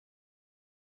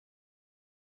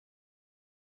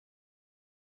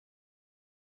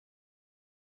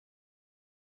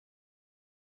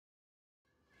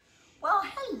Well,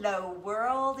 hello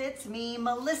world. It's me,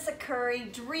 Melissa Curry,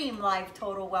 Dream Life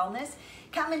Total Wellness,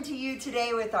 coming to you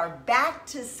today with our back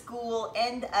to school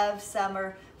end of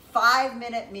summer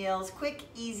 5-minute meals, quick,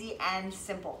 easy, and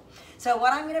simple. So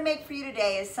what I'm gonna make for you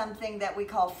today is something that we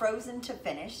call frozen to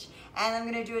finish, and I'm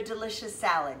gonna do a delicious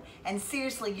salad. And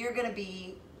seriously, you're gonna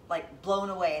be like blown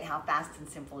away at how fast and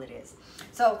simple it is.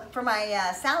 So for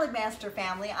my Salad Master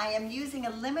family, I am using a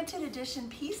limited edition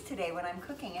piece today when I'm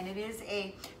cooking, and it is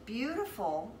a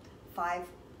beautiful 4.5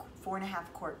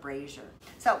 quart brazier.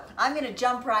 So I'm gonna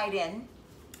jump right in,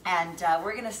 and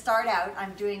we're gonna start out.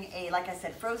 I'm doing a, like I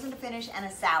said, frozen to finish and a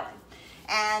salad.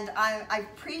 And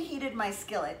I've preheated my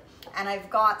skillet, and I've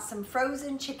got some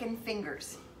frozen chicken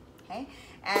fingers, okay?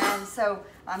 And so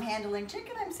I'm handling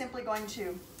chicken. I'm simply going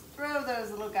to throw those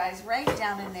little guys right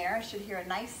down in there. I should hear a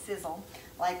nice sizzle,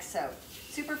 like so.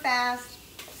 Super fast,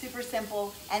 super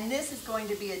simple, and this is going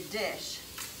to be a dish,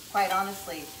 quite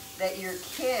honestly, that your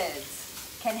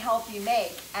kids can help you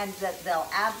make and that they'll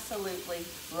absolutely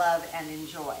love and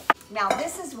enjoy. Now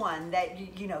this is one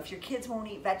that, you know, if your kids won't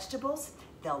eat vegetables,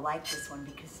 they'll like this one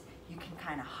because you can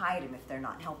kind of hide them if they're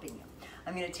not helping you.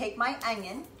 I'm gonna take my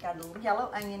onion, got a little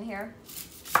yellow onion here,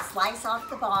 slice off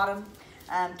the bottom,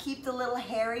 keep the little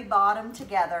hairy bottom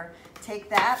together, take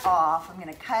that off. I'm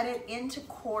gonna cut it into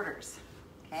quarters,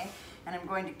 okay? And I'm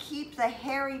going to keep the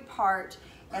hairy part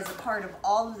as a part of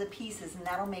all of the pieces, and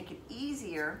that'll make it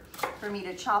easier for me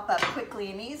to chop up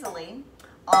quickly and easily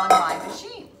on my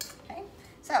machine, okay?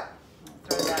 So, I'm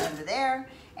gonna throw that under there,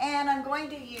 and I'm going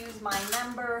to use my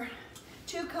number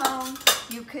 2 cone.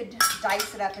 You could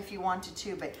dice it up if you wanted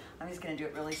to, but I'm just gonna do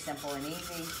it really simple and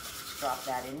easy. Drop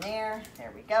that in there,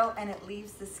 there we go, and it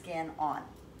leaves the skin on.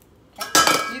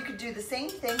 Okay? You could do the same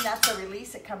thing, that's a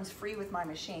release, it comes free with my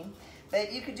machine,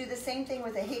 but you could do the same thing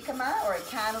with a jicama or a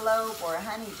cantaloupe or a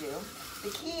honeydew. The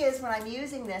key is when I'm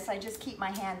using this, I just keep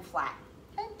my hand flat,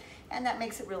 okay? And that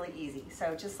makes it really easy.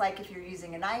 So just like if you're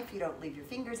using a knife, you don't leave your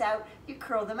fingers out, you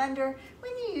curl them under.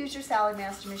 When you use your Salad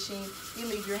Master machine, you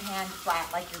leave your hand flat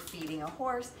like you're feeding a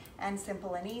horse, and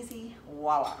simple and easy,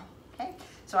 voila. Okay?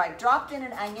 So I've dropped in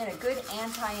an onion, a good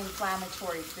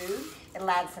anti-inflammatory food. It'll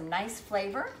add some nice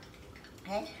flavor.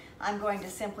 Okay? I'm going to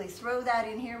simply throw that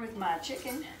in here with my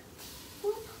chicken.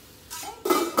 Okay?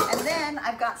 And then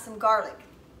I've got some garlic.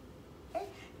 Okay?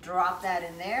 Drop that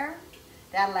in there.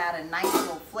 That'll add a nice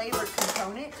little flavor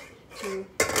component to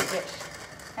the dish.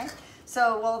 Okay?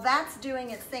 So while that's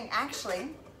doing its thing, actually,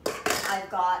 I've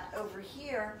got over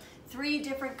here 3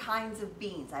 different kinds of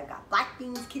beans. I've got black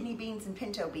beans, kidney beans, and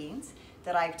pinto beans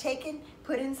that I've taken,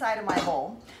 put inside of my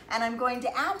bowl, and I'm going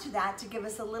to add to that to give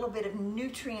us a little bit of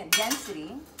nutrient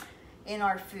density in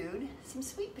our food, some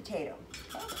sweet potato.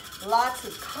 Okay? Lots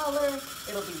of color.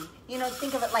 It'll be, you know,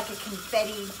 think of it like a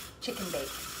confetti chicken bake,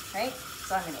 right?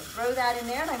 So I'm gonna throw that in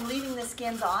there, and I'm leaving the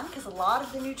skins on because a lot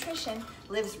of the nutrition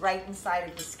lives right inside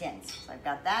of the skins. So I've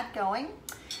got that going.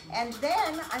 And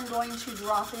then I'm going to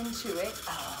drop into it.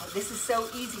 Oh, this is so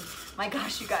easy. My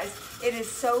gosh, you guys, it is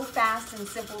so fast and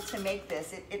simple to make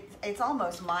this. It's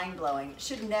almost mind-blowing. It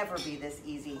should never be this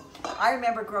easy. I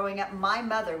remember growing up, my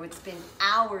mother would spend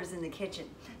hours in the kitchen.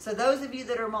 So those of you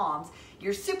that are moms,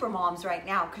 you're super moms right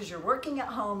now because you're working at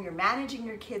home, you're managing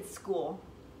your kids' school,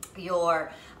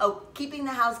 you're keeping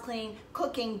the house clean,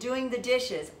 cooking, doing the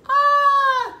dishes.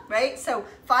 Right? So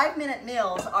 5-minute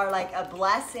meals are like a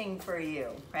blessing for you,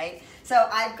 right? So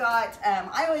I've got,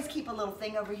 I always keep a little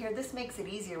thing over here. This makes it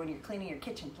easier when you're cleaning your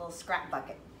kitchen, a little scrap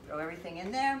bucket. Throw everything in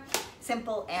there,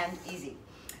 simple and easy.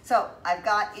 So I've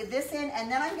got this in, and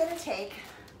then I'm gonna take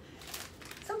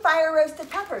some fire roasted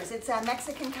peppers. It's a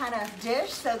Mexican kind of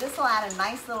dish, so this will add a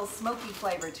nice little smoky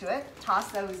flavor to it. Toss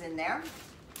those in there.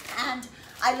 And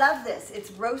I love this,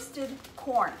 it's roasted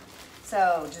corn.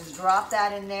 So just drop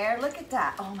that in there. Look at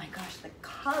that. Oh my gosh, the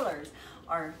colors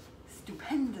are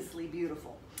stupendously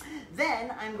beautiful.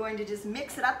 Then I'm going to just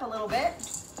mix it up a little bit.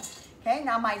 Okay,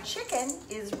 now my chicken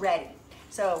is ready.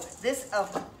 So this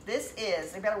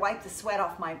is, I better wipe the sweat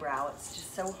off my brow. It's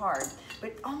just so hard.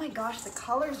 But oh my gosh, the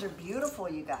colors are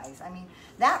beautiful, you guys. I mean,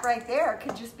 that right there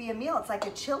could just be a meal. It's like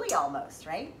a chili almost,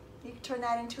 right? You can turn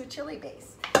that into a chili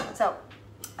base. So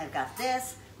I've got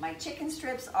this. My chicken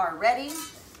strips are ready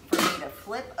for me to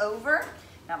flip over.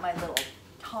 Got my little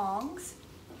tongs.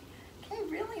 Okay,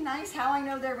 really nice. How I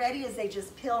know they're ready is they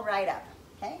just peel right up,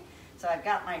 okay? So I've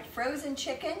got my frozen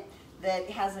chicken that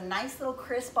has a nice little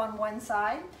crisp on one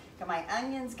side. Got my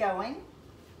onions going,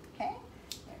 okay?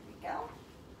 There we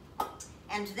go.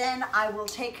 And then I will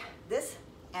take this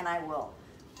and I will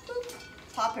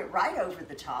pop it right over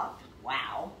the top.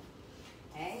 Wow.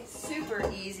 Okay, super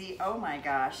easy. Oh my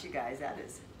gosh, you guys, that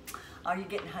is Are you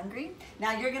getting hungry?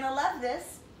 Now you're gonna love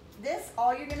this.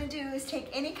 All you're gonna do is take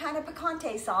any kind of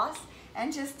picante sauce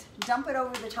and just dump it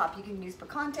over the top. You can use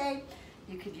picante,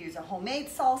 you could use a homemade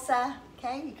salsa,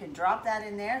 okay? You can drop that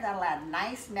in there. That'll add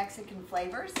nice Mexican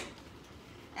flavors.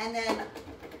 And then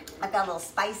I've got a little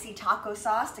spicy taco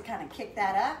sauce to kind of kick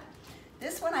that up.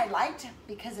 This one I liked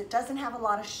because it doesn't have a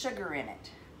lot of sugar in it,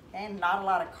 okay? And not a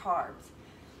lot of carbs.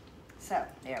 So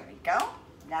there we go.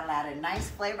 That'll add a nice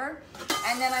flavor.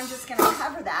 And then I'm just gonna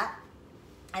cover that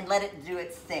and let it do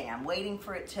its thing. I'm waiting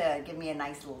for it to give me a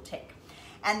nice little tick.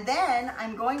 And then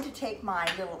I'm going to take my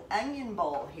little onion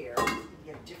bowl here,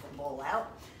 get a different bowl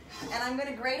out, and I'm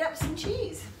gonna grate up some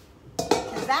cheese.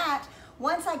 Because that,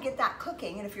 once I get that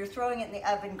cooking, and if you're throwing it in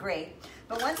the oven, great,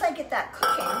 but once I get that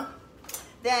cooking,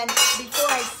 then before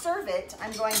I serve it,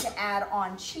 I'm going to add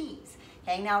on cheese.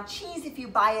 Okay, now cheese, if you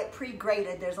buy it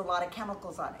pre-grated, there's a lot of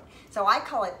chemicals on it. So I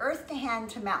call it earth to hand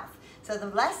to mouth. So the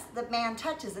less the man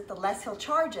touches it, the less he'll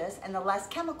charge us and the less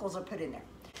chemicals are put in there.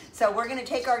 So we're gonna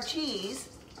take our cheese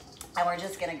and we're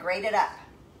just gonna grate it up,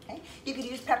 okay? You could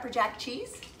use pepper jack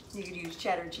cheese, you could use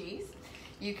cheddar cheese,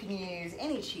 you can use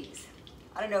any cheese.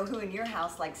 I don't know who in your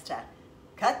house likes to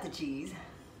cut the cheese,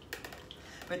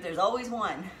 but there's always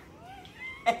one.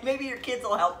 And maybe your kids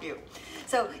will help you.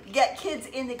 So get kids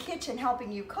in the kitchen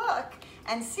helping you cook,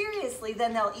 and seriously,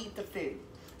 then they'll eat the food.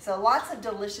 So lots of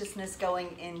deliciousness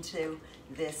going into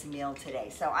this meal today.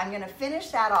 So I'm gonna finish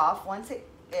that off once it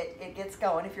gets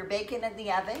going. If you're baking in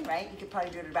the oven, right, you could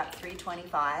probably do it at about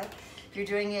 325. If you're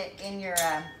doing it in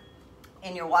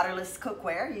your waterless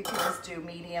cookware, you can just do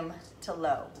medium to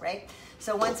low, right?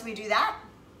 So once we do that,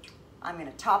 I'm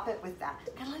gonna top it with that.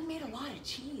 God, I made a lot of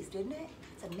cheese, didn't it?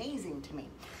 It's amazing to me.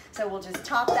 So we'll just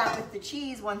top that with the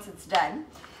cheese once it's done.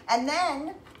 And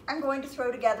then I'm going to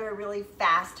throw together a really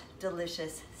fast,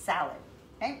 delicious salad,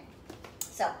 okay?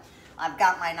 So I've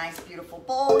got my nice, beautiful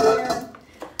bowl here.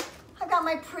 I've got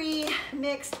my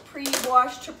pre-mixed,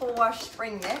 pre-washed, triple wash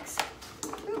spring mix.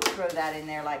 Ooh, throw that in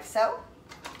there like so,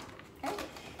 okay?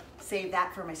 Save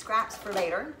that for my scraps for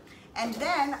later. And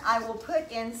then I will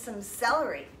put in some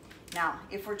celery. Now,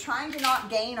 if we're trying to not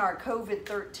gain our COVID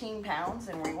 13 pounds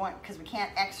and we want, because we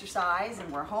can't exercise and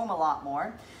we're home a lot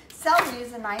more, celery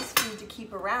is a nice food to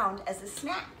keep around as a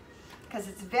snack because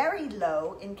it's very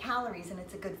low in calories and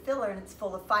it's a good filler and it's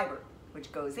full of fiber,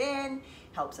 which goes in,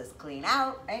 helps us clean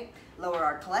out, right? Lower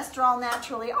our cholesterol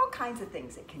naturally, all kinds of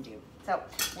things it can do. So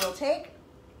we'll take,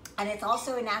 and it's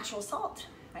also a natural salt,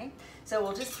 right? So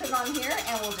we'll just put it on here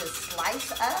and we'll just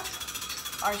slice up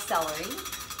our celery.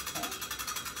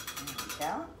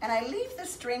 And I leave the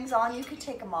strings on. You could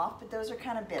take them off, but those are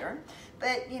kind of bitter.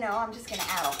 But, you know, I'm just going to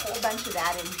add a whole bunch of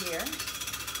that in here.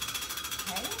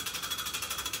 Okay.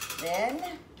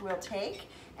 Then we'll take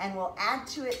and we'll add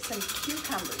to it some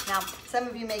cucumbers. Now, some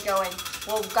of you may go,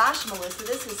 well, gosh, Melissa,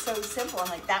 this is so simple. I'm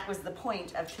like, that was the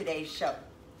point of today's show,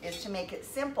 is to make it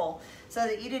simple so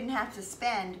that you didn't have to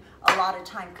spend a lot of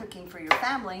time cooking for your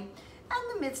family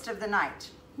in the midst of the night.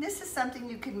 This is something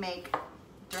you can make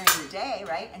during the day,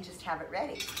 right, and just have it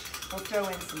ready. We'll throw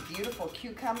in some beautiful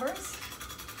cucumbers.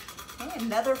 Okay,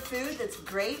 another food that's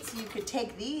great, so you could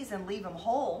take these and leave them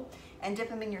whole and dip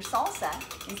them in your salsa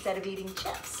instead of eating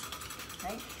chips,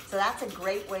 right? So that's a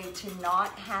great way to not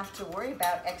have to worry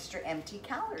about extra empty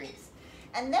calories.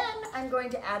 And then I'm going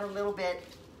to add a little bit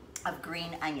of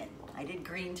green onion. I did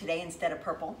green today instead of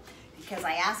purple because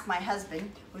I asked my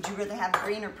husband, would you rather have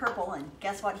green or purple? And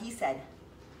guess what he said?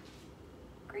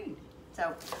 Green.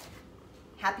 So,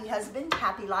 happy husband,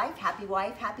 happy life, happy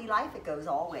wife, happy life, it goes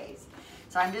all ways.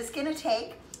 So I'm just gonna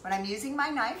take, when I'm using my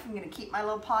knife, I'm gonna keep my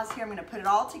little paws here, I'm gonna put it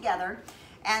all together,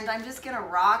 and I'm just gonna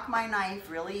rock my knife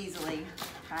really easily,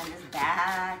 kind of just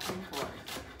back and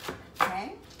forth,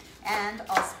 okay? And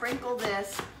I'll sprinkle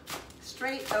this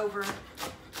straight over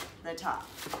the top.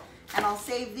 And I'll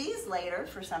save these later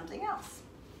for something else,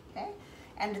 okay?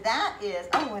 And that is,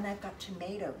 oh, and I've got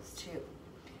tomatoes too,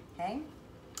 okay?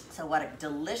 So what a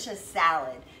delicious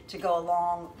salad to go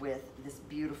along with this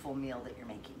beautiful meal that you're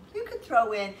making. You could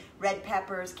throw in red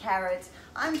peppers, carrots.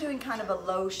 I'm doing kind of a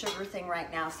low sugar thing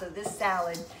right now, so this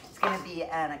salad is going to be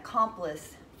an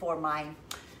accomplice for my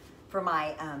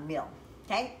meal.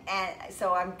 Okay, and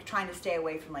so I'm trying to stay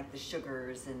away from like the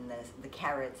sugars and the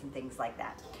carrots and things like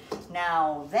that.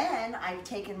 Now then, I've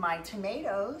taken my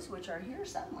tomatoes, which are here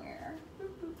somewhere.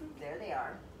 There they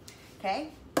are. Okay.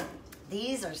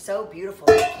 These are so beautiful.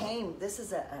 This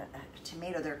is a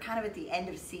tomato. They're kind of at the end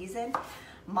of season.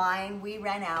 Mine, we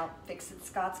ran out. Fix It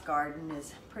Scott's Garden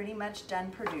is pretty much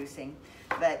done producing.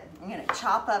 But I'm gonna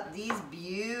chop up these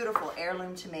beautiful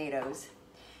heirloom tomatoes.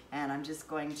 And I'm just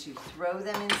going to throw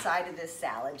them inside of this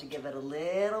salad to give it a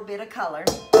little bit of color.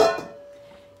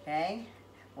 Okay,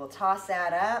 we'll toss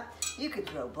that up. You could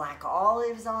throw black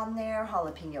olives on there,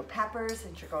 jalapeno peppers,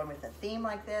 since you're going with a theme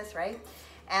like this, right?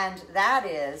 And that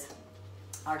is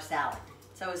our salad.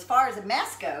 So as far as a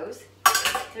mess goes,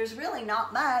 there's really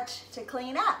not much to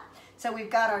clean up. So we've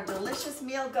got our delicious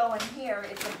meal going here.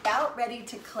 It's about ready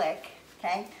to click,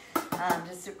 okay?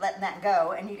 Just letting that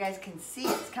go, and you guys can see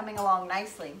it's coming along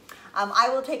nicely. I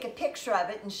will take a picture of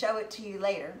it and show it to you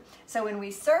later. So when we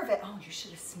serve it, oh, you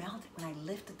should have smelled it when I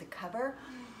lifted the cover.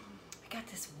 I got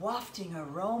this wafting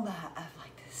aroma of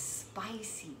like this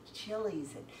spicy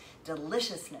chilies and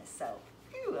deliciousness. So,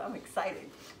 phew, I'm excited.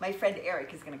 My friend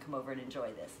Eric is gonna come over and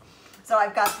enjoy this. So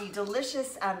I've got the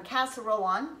delicious casserole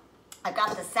on. I've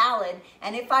got the salad,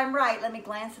 and if I'm right, let me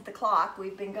glance at the clock.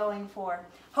 We've been going for,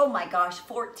 oh my gosh,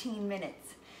 14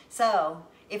 minutes. So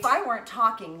if I weren't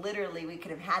talking, literally we could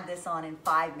have had this on in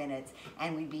 5 minutes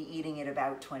and we'd be eating it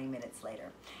about 20 minutes later.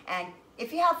 And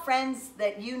if you have friends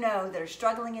that you know that are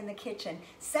struggling in the kitchen,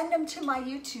 send them to my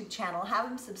YouTube channel, have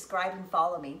them subscribe and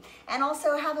follow me. And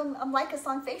also have them like us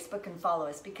on Facebook and follow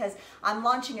us, because I'm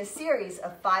launching a series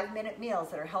of 5-minute meals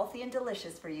that are healthy and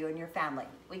delicious for you and your family.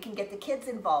 We can get the kids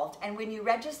involved, and when you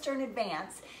register in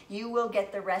advance, you will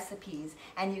get the recipes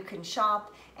and you can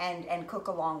shop and cook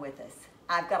along with us.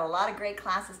 I've got a lot of great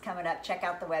classes coming up. Check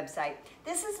out the website.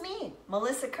 This is me,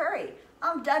 Melissa Curry.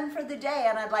 I'm done for the day,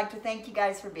 and I'd like to thank you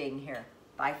guys for being here.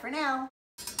 Bye for now.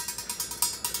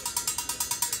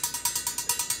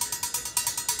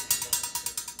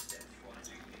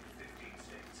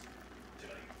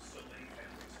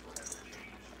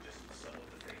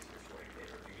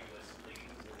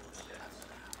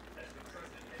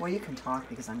 Well, you can talk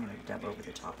because I'm going to dub over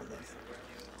the top of this.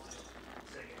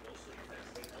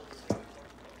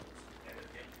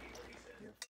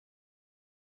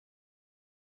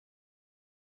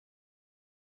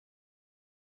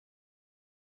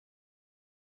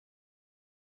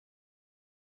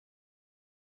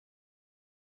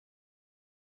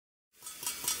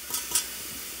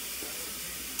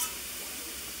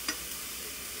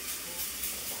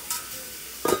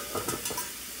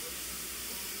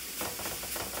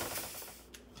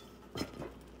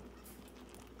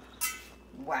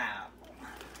 Wow.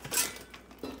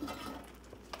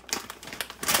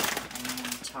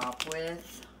 And top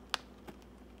with